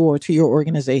you or to your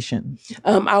organization?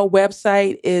 Our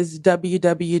website is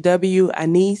www.aniz.org.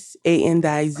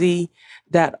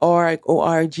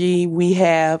 We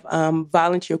have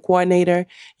volunteer coordinator.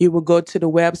 You will go to the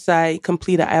website,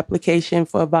 complete an application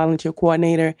for a volunteer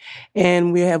coordinator,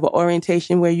 and we have an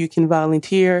orientation where you can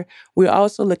volunteer. We're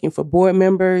also looking for board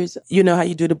members. You know how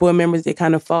you do the board members, they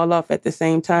kind of fall off at the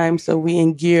same time. So we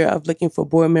in gear of looking for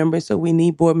board members. So we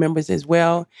need board members as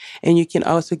well. And you can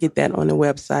also get that on the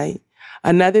website.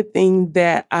 Another thing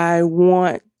that I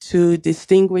want to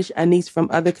distinguish Aniz from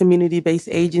other community-based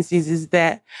agencies is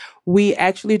that we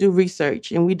actually do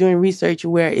research, and we're doing research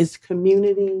where it's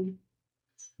community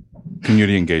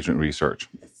engagement research.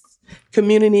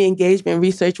 Community engagement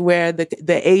research, where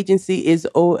the agency is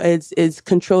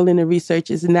controlling the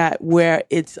research, is not where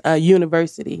it's a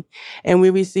university. And we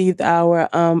received our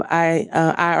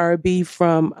IRB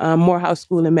from Morehouse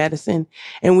School of Medicine,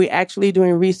 and we're actually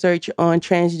doing research on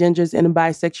transgenders and the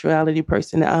bisexuality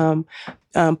person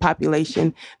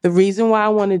population. The reason why I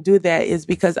want to do that is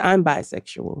because I'm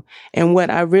bisexual. And what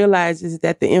I realize is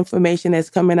that the information that's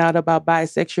coming out about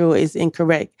bisexual is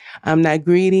incorrect. I'm not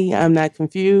greedy. I'm not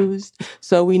confused.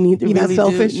 So we need to You're really not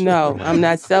selfish? No, I'm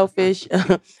not selfish.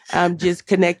 I'm just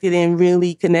connected and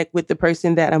really connect with the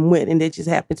person that I'm with. And they just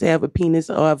happen to have a penis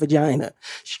or a vagina,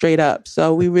 straight up.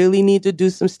 So we really need to do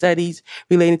some studies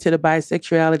relating to the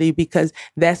bisexuality, because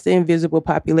that's the invisible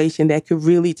population that could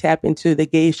really tap into the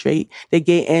gay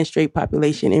and straight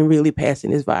population and really passing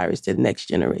this virus to the next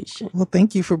generation. Well,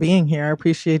 thank you for being here. I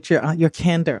appreciate your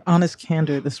candor, honest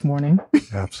candor this morning.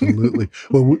 Absolutely.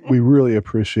 Well, we really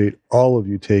appreciate all of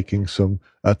you taking some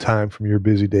time from your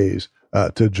busy days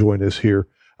to join us here.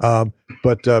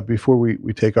 But before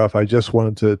we take off, I just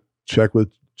wanted to check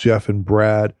with Jeff and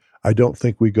Brad. I don't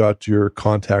think we got your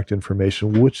contact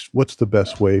information. What's the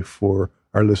best way for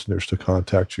our listeners to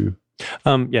contact you?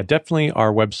 Definitely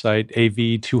our website,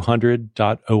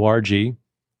 av200.org,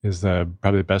 is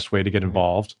probably the best way to get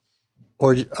involved.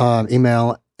 Or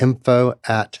email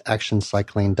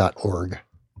info@actioncycling.org.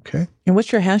 Okay. And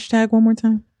what's your hashtag one more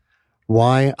time?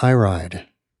 Why I Ride.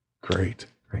 Great.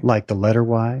 Like the letter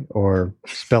Y, or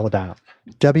spell it out?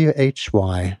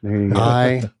 WHY. There you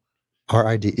go.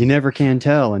 IRID. You never can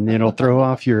tell, and it'll throw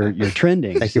off your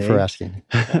trending. Thank you for asking.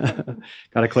 Got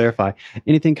to clarify.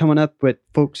 Anything coming up with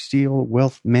Folk Steel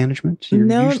Wealth Management? You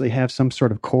usually have some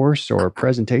sort of course or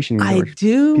presentation. I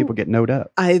do. People get note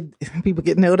up. People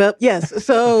get note up. Yes.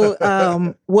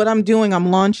 So what I'm doing,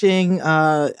 I'm launching,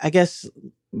 I guess,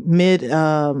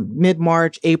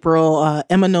 mid-March, April,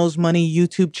 Emma Knows Money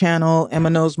YouTube channel, Emma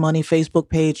Knows Money Facebook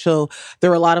page. So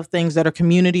there are a lot of things that are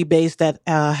community-based that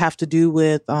have to do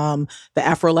with the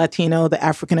Afro-Latino, the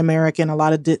African-American, a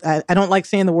lot of, I don't like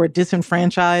saying the word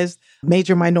disenfranchised,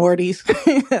 major minorities,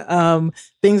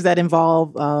 things that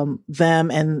involve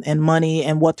them and money,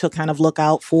 and what to kind of look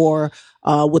out for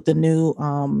with the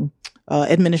new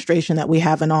administration that we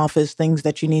have in office, things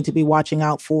that you need to be watching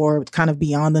out for, kind of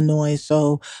beyond the noise.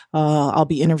 So I'll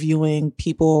be interviewing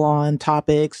people on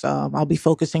topics. I'll be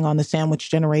focusing on the sandwich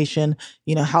generation.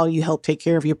 You know, how do you help take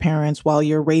care of your parents while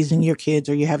you're raising your kids,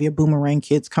 or you have your boomerang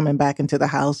kids coming back into the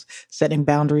house, setting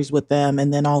boundaries with them,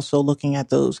 and then also looking at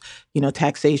those,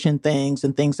 taxation things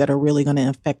and things that are really going to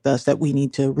affect us that we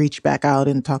need to reach back out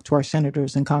and talk to our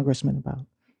senators and congressmen about.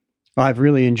 Well, I've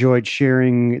really enjoyed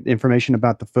sharing information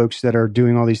about the folks that are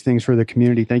doing all these things for the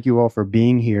community. Thank you all for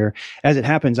being here. As it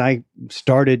happens, I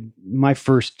started my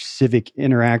first civic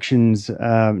interactions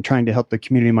trying to help the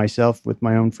community myself with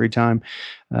my own free time,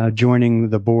 joining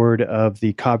the board of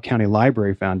the Cobb County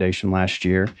Library Foundation last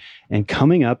year. And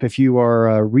coming up, if you are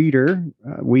a reader,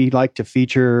 we like to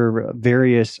feature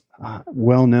various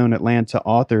well-known Atlanta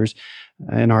authors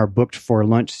in our Booked for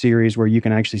Lunch series, where you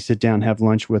can actually sit down and have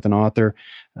lunch with an author,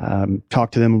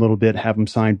 talk to them a little bit, have them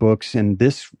sign books. And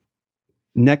this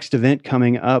next event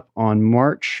coming up on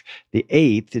March the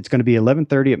 8th, it's going to be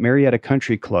 11:30 at Marietta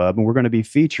Country Club, and we're going to be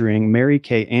featuring Mary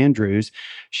Kay Andrews.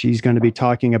 She's going to be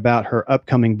talking about her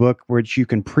upcoming book, which you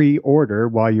can pre-order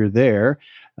while you're there.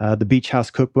 The Beach House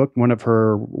Cookbook. One of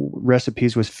her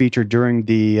recipes was featured during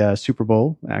the Super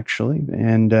Bowl, actually,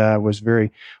 and was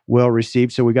very well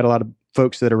received. So we got a lot of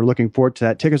folks that are looking forward to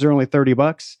that. Tickets are only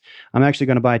 $30. I'm actually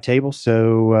going to buy a table,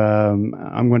 so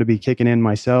I'm going to be kicking in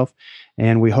myself.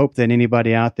 And we hope that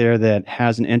anybody out there that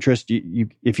has an interest,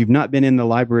 if you've not been in the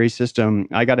library system,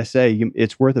 I got to say,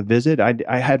 it's worth a visit.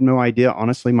 I had no idea,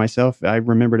 honestly, myself. I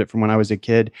remembered it from when I was a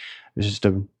kid. It was just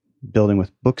a building with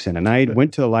books in it. And I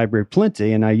went to the library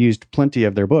plenty, and I used plenty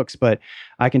of their books. But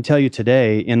I can tell you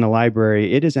today, in the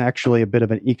library, it is actually a bit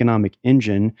of an economic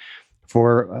engine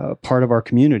for part of our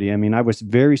community. I mean, I was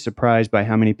very surprised by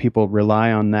how many people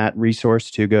rely on that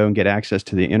resource to go and get access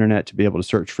to the internet to be able to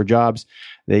search for jobs.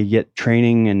 They get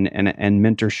training and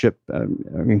mentorship,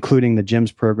 including the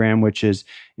GEMS program, which is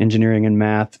engineering and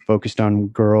math focused on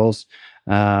girls.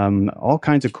 All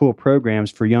kinds of cool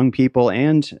programs for young people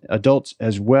and adults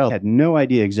as well. I had no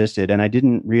idea existed, and I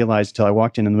didn't realize until I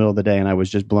walked in the middle of the day, and I was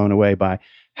just blown away by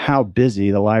how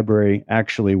busy the library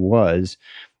actually was.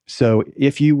 So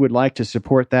if you would like to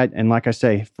support that, and like I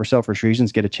say, for selfish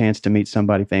reasons, get a chance to meet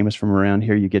somebody famous from around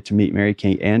here, you get to meet Mary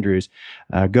Kate Andrews,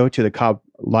 go to the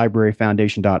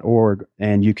CobbLibraryFoundation.org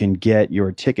and you can get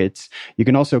your tickets. You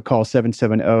can also call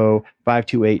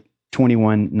 770-528-2196,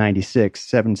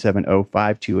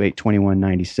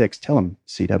 770-528-2196. Tell them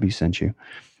CW sent you.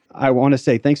 I want to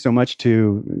say thanks so much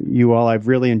to you all. I've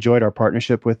really enjoyed our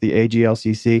partnership with the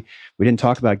AGLCC. We didn't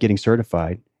talk about getting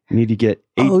certified. You need to get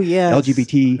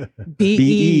LGBT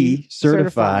BE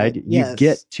certified. Yes. You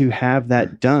get to have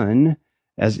that done.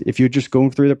 As if you're just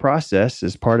going through the process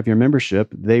as part of your membership,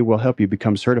 they will help you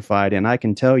become certified. And I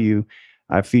can tell you,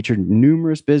 I've featured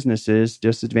numerous businesses,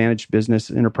 disadvantaged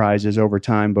business enterprises over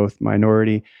time, both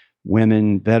minority,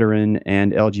 women, veteran,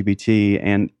 and LGBT,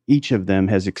 and each of them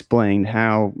has explained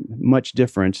how much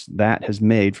difference that has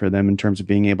made for them in terms of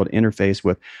being able to interface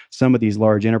with some of these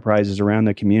large enterprises around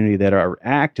the community that are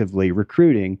actively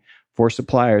recruiting for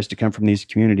suppliers to come from these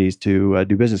communities to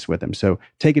do business with them. So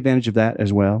take advantage of that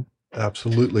as well.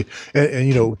 Absolutely. And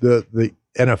you know, the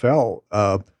NFL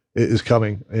is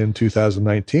coming in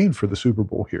 2019 for the Super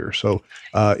Bowl here. So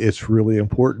it's really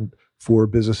important for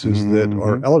businesses that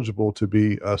are eligible to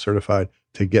be certified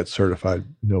to get certified.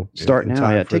 You know, start now.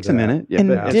 Yeah, it takes a minute. Yeah, and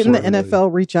didn't the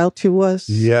NFL reach out to us?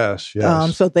 Yes.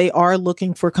 So they are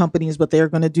looking for companies, but they're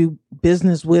going to do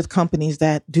business with companies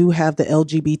that do have the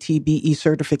LGBT BE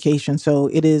certification. So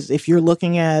it is, if you're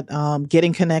looking at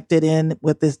getting connected in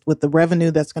with this, with the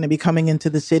revenue that's going to be coming into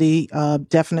the city,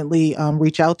 definitely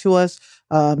reach out to us.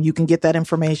 You can get that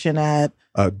information at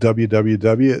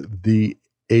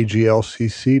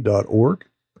www.theaglcc.org,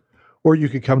 or you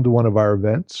could come to one of our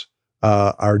events.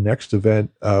 Our next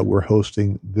event we're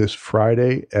hosting this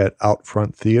Friday at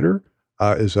Outfront Theater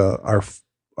is our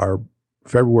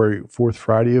February 4th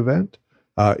Friday event.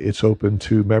 It's open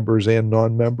to members and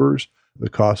non-members. The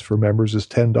cost for members is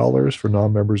 $10. For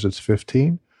non-members, it's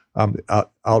 $15.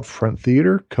 Outfront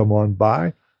Theater, come on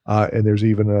by. And there's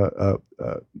even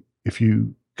if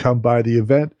you come by the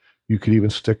event, you could even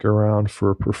stick around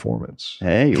for a performance.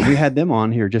 Hey, we had them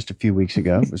on here just a few weeks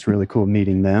ago. It was really cool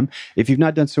meeting them. If you've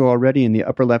not done so already, in the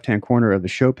upper left-hand corner of the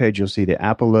show page, you'll see the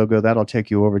Apple logo. That'll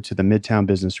take you over to the Midtown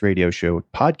Business Radio Show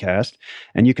podcast,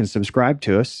 and you can subscribe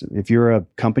to us. If you're a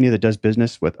company that does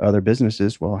business with other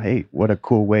businesses, well, hey, what a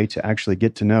cool way to actually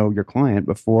get to know your client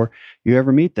before you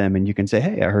ever meet them. And you can say,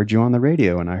 hey, I heard you on the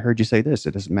radio, and I heard you say this.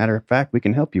 As a matter of fact, we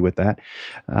can help you with that.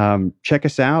 Check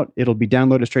us out. It'll be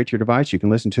downloaded straight to your device. You can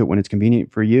listen to it when it's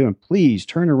convenient for you. And please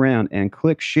turn around and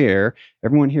click share.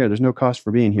 Everyone here, there's no cost for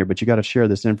being here, but you got to share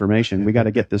this information. We got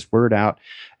to get this word out.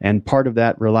 And part of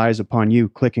that relies upon you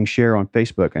clicking share on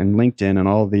Facebook and LinkedIn and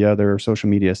all of the other social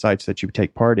media sites that you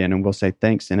take part in. And we'll say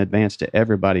thanks in advance to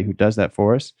everybody who does that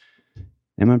for us.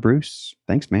 Emma, Bruce,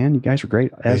 thanks, man. You guys are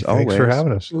great, as always. Thanks for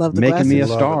having us. Love the Making glasses. me a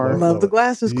star. Love the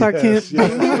glasses, Clark Kent.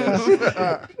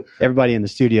 Yes. Everybody in the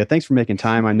studio, thanks for making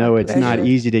time. I know it's not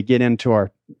easy to get into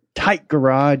our tight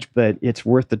garage, but it's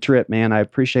worth the trip, man. I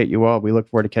appreciate you all. We look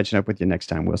forward to catching up with you next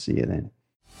time. We'll see you then.